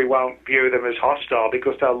and we won't view them as hostile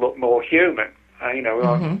because they'll look more human. We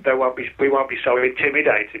won't be so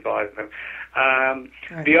intimidated by them.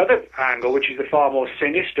 The other angle, which is the far more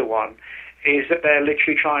sinister one, is that they're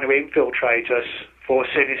literally trying to infiltrate us for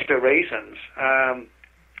sinister reasons.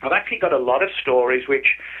 I've actually got a lot of stories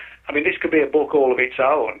which, this could be a book all of its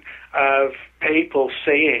own, of people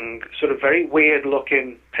seeing sort of very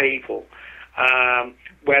weird-looking people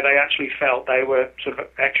where they actually felt they were sort of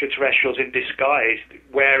extraterrestrials in disguise,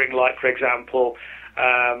 wearing, like, for example,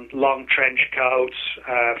 long trench coats,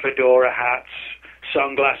 fedora hats,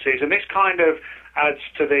 sunglasses, and this kind of adds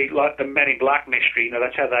to the Men in Black mystery,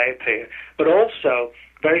 that's how they appear. But also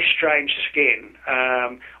very strange skin,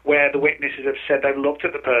 where the witnesses have said they've looked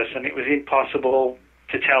at the person, it was impossible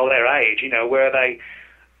to tell their age, were they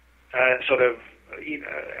sort of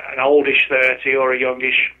an oldish 30 or a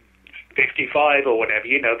youngish 55 or whatever,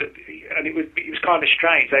 and it was kind of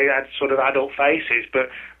strange. They had sort of adult faces, but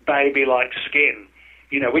baby-like skin.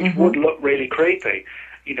 which would look really creepy,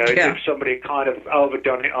 as if somebody kind of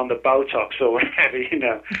overdone it on the Botox or whatever,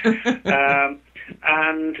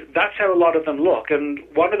 and that's how a lot of them look. And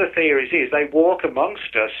one of the theories is they walk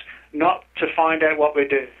amongst us not to find out what we're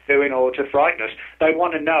doing or to frighten us. They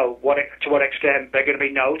want to know to what extent they're going to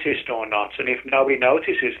be noticed or not. And if nobody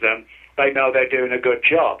notices them, they know they're doing a good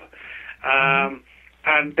job.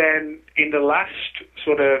 And then in the last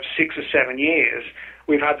sort of 6 or 7 years,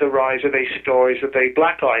 we've had the rise of these stories of the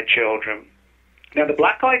black-eyed children. Now, the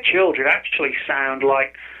black-eyed children actually sound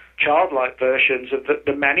like childlike versions of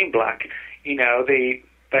the Men in Black.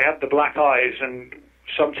 They have the black eyes, and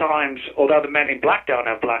sometimes, although the Men in Black don't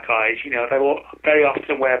have black eyes, they will very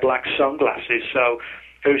often wear black sunglasses. So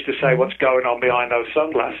who's to say what's going on behind those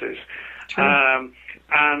sunglasses?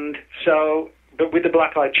 And so, but with the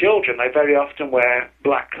black-eyed children, they very often wear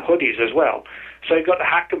black hoodies as well. So you've got the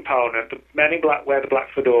hat component. The Men in Black wear the black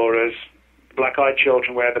fedoras. Black-eyed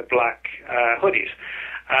children wear the black hoodies.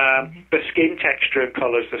 The skin texture and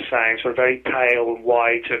colour's the same, so very pale and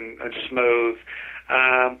white and smooth.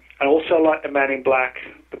 And also, like the Men in Black,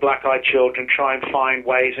 the black-eyed children try and find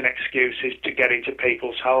ways and excuses to get into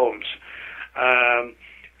people's homes,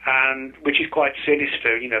 and which is quite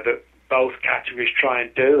sinister, that both categories try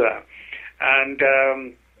and do that. And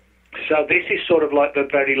so this is sort of like the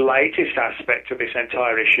very latest aspect of this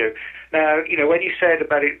entire issue. Now, when you said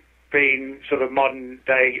about it being sort of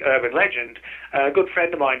modern-day urban legend, a good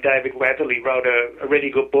friend of mine, David Weatherly, wrote a really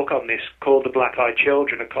good book on this called The Black-Eyed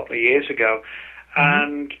Children a couple of years ago.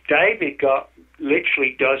 And David got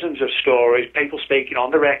literally dozens of stories, people speaking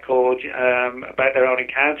on the record about their own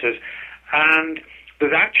encounters. And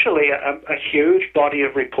there's actually a huge body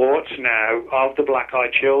of reports now of the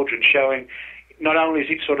black-eyed children showing not only is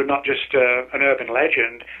it sort of not just an urban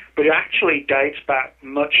legend, but it actually dates back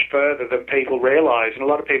much further than people realise. And a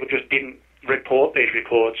lot of people just didn't report these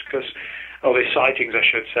reports or these sightings, I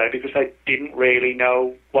should say, because they didn't really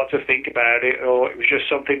know what to think about it, or it was just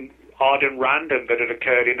something odd and random that had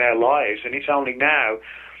occurred in their lives. And it's only now,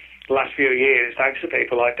 the last few years, thanks to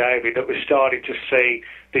people like David, that we're starting to see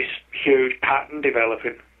this huge pattern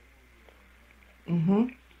developing.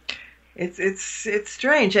 It's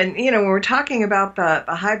strange. And, when we're talking about the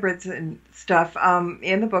hybrids and stuff,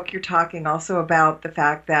 in the book you're talking also about the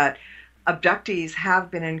fact that abductees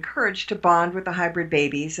have been encouraged to bond with the hybrid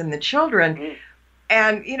babies and the children.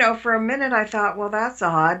 And, for a minute I thought, well, that's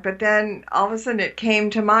odd. But then all of a sudden it came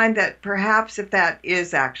to mind that perhaps if that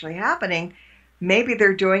is actually happening, maybe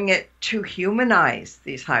they're doing it to humanize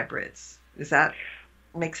these hybrids. Does that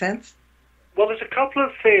make sense? Well, there's a couple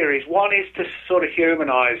of theories. One is to sort of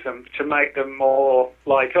humanize them, to make them more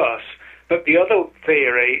like us. But the other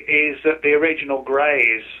theory is that the original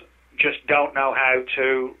Greys just don't know how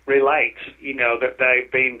to relate, that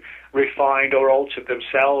they've been refined or altered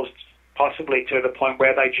themselves, possibly to the point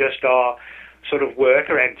where they just are sort of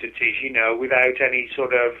worker entities, without any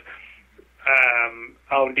sort of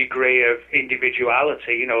own degree of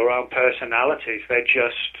individuality, or own personalities. They're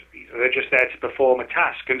just there to perform a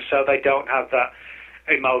task, and so they don't have that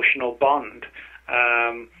emotional bond,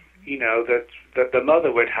 that the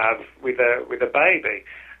mother would have with a baby.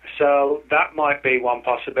 So that might be one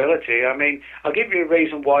possibility. I mean, I'll give you a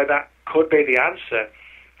reason why that could be the answer.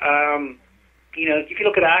 If you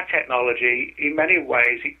look at our technology, in many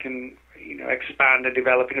ways it can, expand and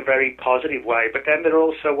develop in a very positive way. But then there are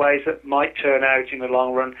also ways that might turn out in the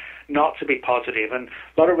long run not to be positive. And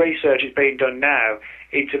a lot of research is being done now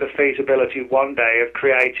into the feasibility one day of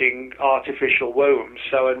creating artificial wombs,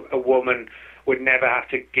 so a woman would never have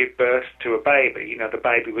to give birth to a baby. The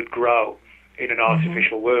baby would grow in an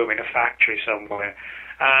artificial womb in a factory somewhere.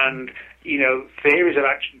 And, theories of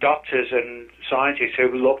actually doctors and scientists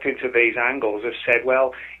who've looked into these angles have said,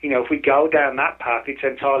 well, if we go down that path, it's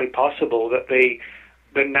entirely possible that the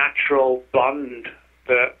natural bond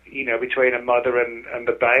that, between a mother and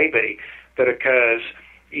the baby that occurs,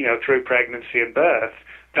 through pregnancy and birth,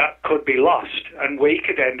 that could be lost. And we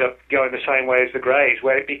could end up going the same way as the Greys,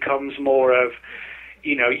 where it becomes more of,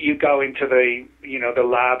 you go into the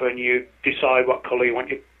lab and you decide what colour you want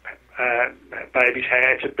your baby's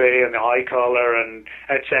hair to be and the eye colour and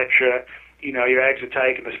etc. Your eggs are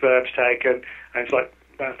taken, the sperm's taken, and it's like,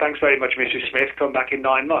 thanks very much, Mrs. Smith, come back in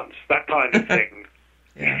 9 months, that kind of thing.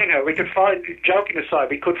 We could find, joking aside,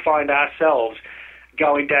 we could find ourselves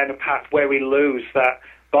going down a path where we lose that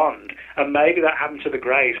bond. And maybe that happened to the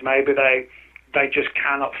Greys. Maybe they just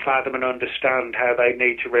cannot fathom and understand how they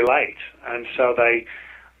need to relate, and so they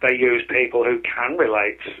use people who can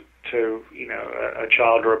relate to a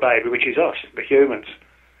child or a baby, which is us, the humans.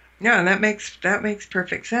 Yeah, and that makes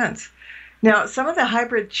perfect sense. Now, some of the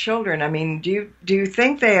hybrid children, I mean, do you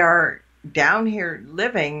think they are down here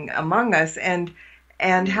living among us, and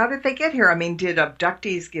how did they get here? I mean, did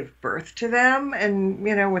abductees give birth to them, and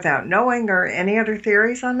without knowing, or any other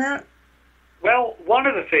theories on that? Well, one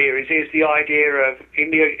of the theories is the idea of,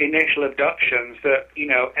 in the initial abductions, that,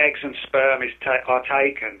 eggs and sperm are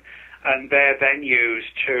taken, and they're then used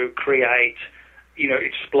to create,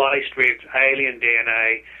 it's spliced with alien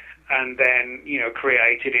DNA, and then,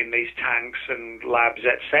 created in these tanks and labs,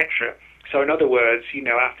 etc. So in other words,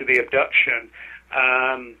 after the abduction,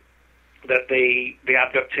 that the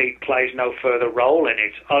abductee plays no further role in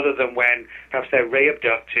it, other than when perhaps they're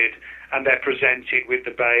re-abducted and they're presented with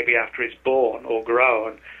the baby after it's born or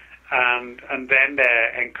grown, and then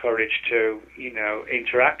they're encouraged to,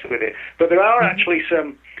 interact with it. But there are actually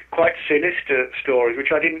some quite sinister stories,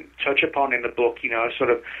 which I didn't touch upon in the book, sort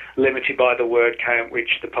of limited by the word count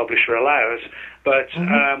which the publisher allows. But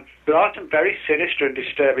there are some very sinister and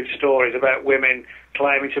disturbing stories about women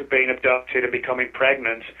claiming to have been abducted and becoming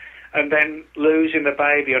pregnant, and then losing the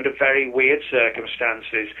baby under very weird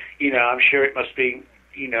circumstances. I'm sure it must be,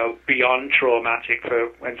 beyond traumatic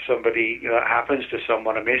for when somebody, that happens to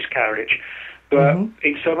someone, a miscarriage. But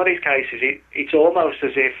in some of these cases, it's almost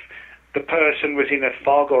as if the person was in a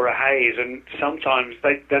fog or a haze, and sometimes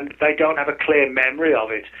they don't have a clear memory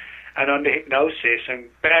of it. And under hypnosis, and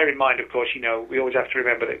bear in mind, of course, we always have to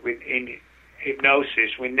remember that in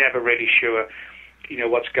hypnosis, we're never really sure,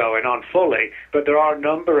 what's going on fully. But there are a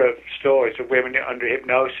number of stories of women under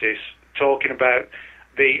hypnosis talking about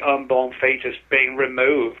the unborn fetus being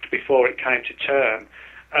removed before it came to term,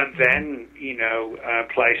 and then,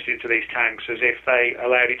 placed into these tanks as if they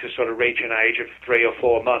allowed it to sort of reach an age of 3 or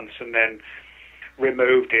 4 months, and then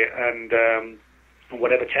removed it, and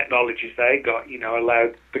whatever technologies they got,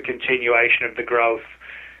 allowed the continuation of the growth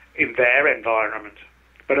in their environment.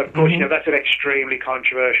 But of course, that's an extremely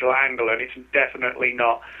controversial angle, and it's definitely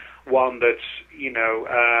not one that's,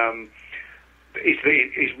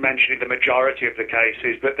 is mentioned in the majority of the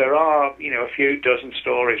cases, but there are, a few dozen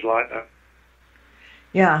stories like that.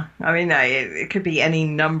 Yeah, I mean, it could be any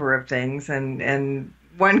number of things, and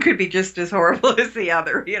one could be just as horrible as the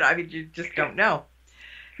other. I mean, you just don't know.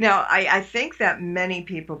 Now, I think that many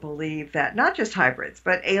people believe that not just hybrids,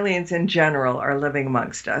 but aliens in general are living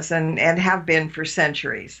amongst us, and have been for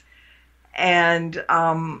centuries. And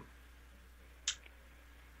I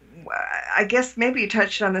guess maybe you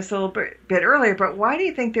touched on this a little bit earlier, but why do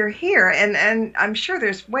you think they're here? And I'm sure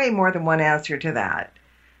there's way more than one answer to that.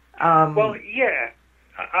 Well, yeah.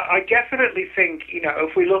 I definitely think,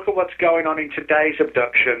 if we look at what's going on in today's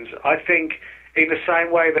abductions, I think in the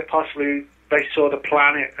same way that possibly they saw the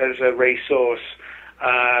planet as a resource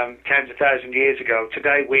tens of thousands of years ago,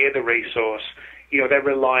 today we're the resource. They're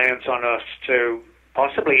reliant on us to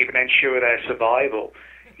possibly even ensure their survival.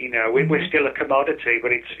 We're still a commodity,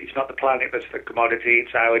 but it's not the planet that's the commodity,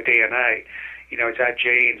 it's our DNA. It's our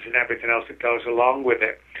genes and everything else that goes along with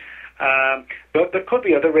it. But there could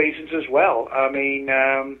be other reasons as well. I mean,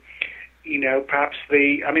 perhaps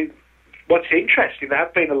what's interesting, there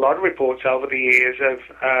have been a lot of reports over the years of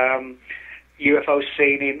UFOs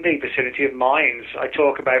seen in the vicinity of mines. I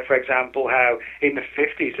talk about, for example, how in the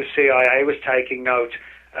 50s the CIA was taking note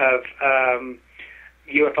of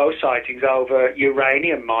UFO sightings over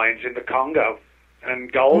uranium mines in the Congo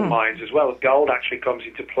and gold mines as well. Gold actually comes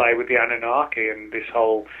into play with the Anunnaki and this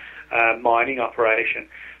whole mining operation.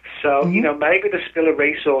 So, maybe there's still a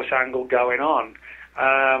resource angle going on.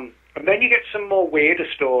 And then you get some more weirder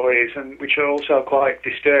stories, and which are also quite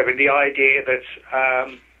disturbing. The idea that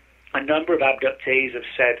a number of abductees have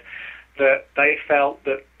said that they felt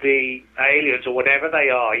that the aliens, or whatever they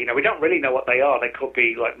are, we don't really know what they are. They could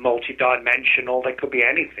be like multi-dimensional, they could be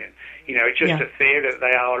anything. It's just a theory that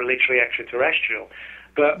they are literally extraterrestrial.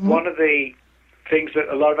 But one of the things that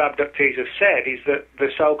a lot of abductees have said is that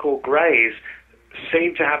the so-called greys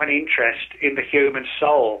seem to have an interest in the human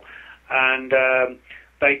soul, and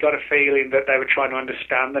they got a feeling that they were trying to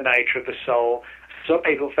understand the nature of the soul. Some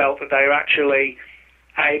people felt that they were actually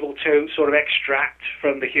able to sort of extract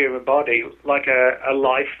from the human body like a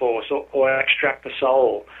life force, or extract the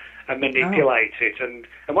soul and manipulate it. And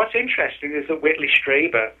what's interesting is that Whitley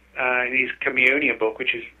Strieber, in his Communion book,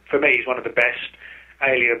 which is, for me, is one of the best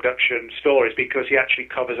alien abduction stories because he actually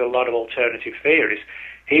covers a lot of alternative theories.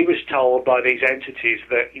 He was told by these entities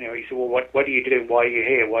that, he said, well, what are you doing? Why are you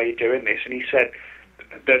here? Why are you doing this? And he said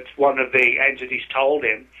that one of the entities told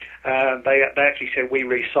him, they actually said, we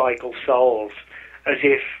recycle souls, as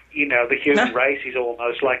if, the human race is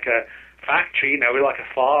almost like a factory, we're like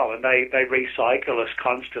a farm, and they recycle us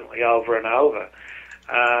constantly over and over.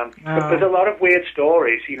 But there's a lot of weird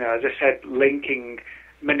stories, as I said, linking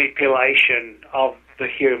manipulation of the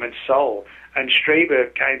human soul. And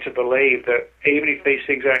Strieber came to believe that even if these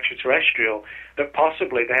things are extraterrestrial, that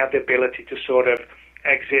possibly they have the ability to sort of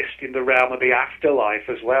exist in the realm of the afterlife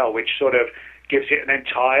as well, which sort of gives it an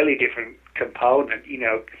entirely different component.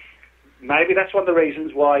 Maybe that's one of the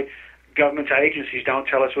reasons why government agencies don't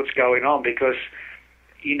tell us what's going on, because,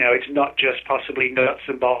 it's not just possibly nuts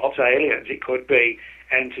and bolts aliens. It could be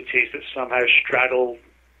entities that somehow straddle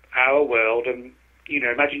our world and,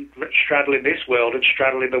 imagine straddling this world and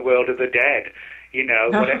straddling the world of the dead,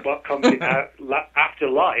 what comes in after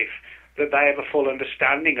life, that they have a full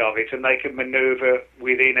understanding of it and they can maneuver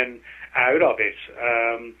within and out of it.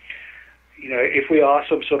 If we are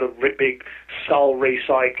some sort of big soul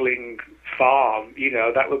recycling farm,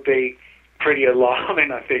 that would be pretty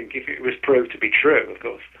alarming, I think, if it was proved to be true, of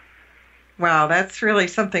course. Wow, that's really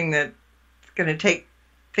something that's going to take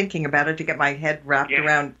thinking about it to get my head wrapped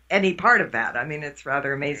around any part of that. I mean, it's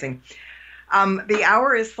rather amazing. The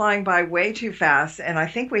hour is flying by way too fast, and I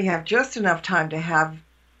think we have just enough time to have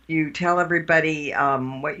you tell everybody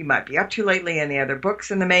what you might be up to lately, any other books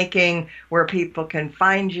in the making, where people can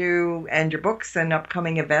find you and your books and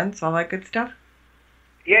upcoming events, all that good stuff.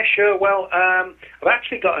 Yeah, sure. Well, I've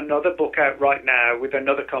actually got another book out right now with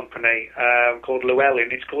another company called Llewellyn.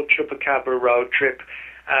 It's called Chupacabra Road Trip,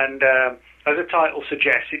 and as the title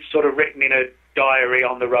suggests, it's sort of written in a diary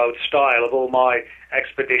on the road style of all my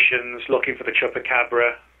expeditions looking for the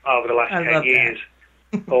Chupacabra over the last 10 years,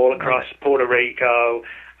 all across Puerto Rico,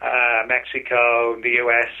 Mexico, the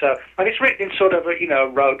US. And it's written in sort of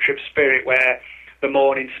a road trip spirit, where the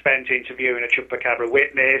morning spent interviewing a Chupacabra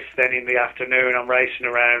witness, then in the afternoon I'm racing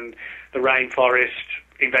around the rainforest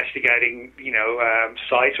investigating,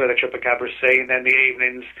 sites where the Chupacabra's seen, and then the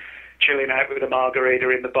evenings chilling out with a margarita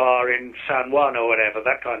in the bar in San Juan or whatever,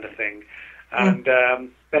 that kind of thing. And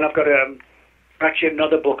then I've got actually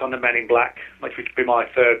another book on the Men in Black, which would be my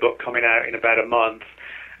third book, coming out in about a month.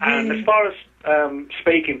 And as far as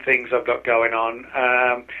speaking things I've got going on,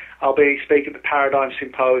 I'll be speaking at the Paradigm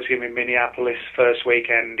Symposium in Minneapolis first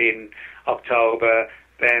weekend in October.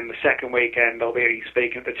 Then the second weekend I'll be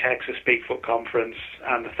speaking at the Texas Bigfoot Conference,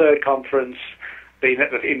 and the third conference, in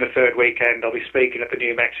the third weekend, I'll be speaking at the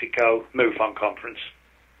New Mexico MUFON Conference.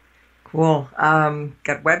 Cool.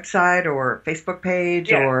 Got a website or Facebook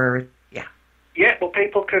page or... Yeah, well,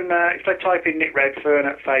 people can, if they type in Nick Redfern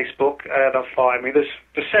at Facebook, they'll find me. There's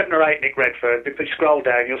 7 or 8 Nick Redfern. If they scroll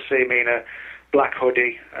down, you'll see me in a black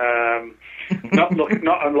hoodie,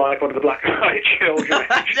 not unlike one of the Black and White Children.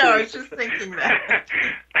 No, I was just thinking that.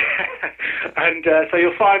 And so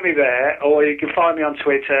you'll find me there, or you can find me on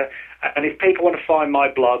Twitter. And if people want to find my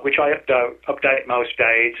blog, which I update most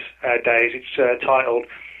days, it's titled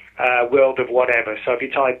World of Whatever. So if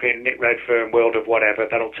you type in Nick Redfern World of Whatever,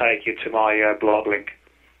 that'll take you to my blog link.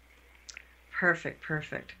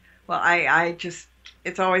 Perfect. Well, I just,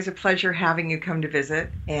 it's always a pleasure having you come to visit,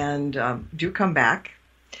 and do come back.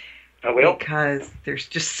 I will. Because there's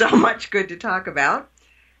just so much good to talk about.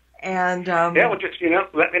 And well, just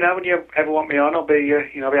let me know when you ever want me on. I'll be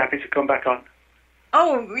be happy to come back on.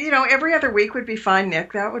 Oh, every other week would be fine,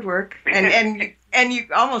 Nick. That would work. And you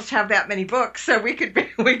almost have that many books, so we could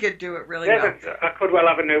do it really well. I could well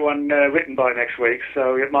have a new one written by next week,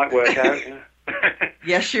 so it might work out.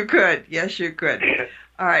 Yes, you could.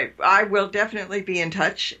 All right, I will definitely be in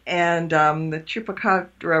touch. And the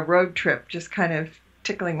Chupacabra road trip just kind of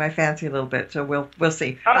tickling my fancy a little bit, so we'll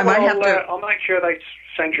see. I'll make sure they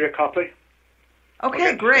send you a copy.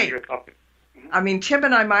 Okay, great. I mean, Tim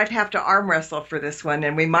and I might have to arm wrestle for this one,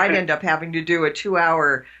 and we might end up having to do a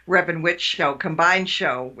 2-hour Reb and Witch show, combined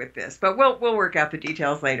show with this. But we'll work out the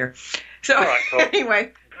details later. So cool.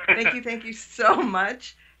 Anyway, thank you so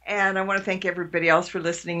much. And I want to thank everybody else for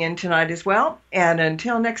listening in tonight as well. And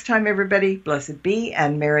until next time, everybody, blessed be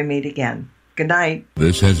and merry meet again. Good night.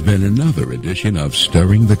 This has been another edition of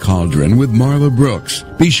Stirring the Cauldron with Marla Brooks.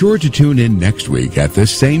 Be sure to tune in next week at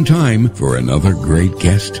this same time for another great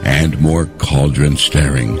guest and more cauldron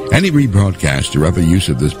stirring. Any rebroadcast or other use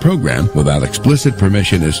of this program without explicit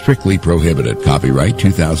permission is strictly prohibited. Copyright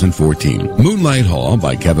 2014. Moonlight Hall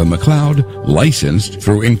by Kevin MacLeod, licensed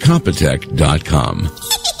through Incompetech.com.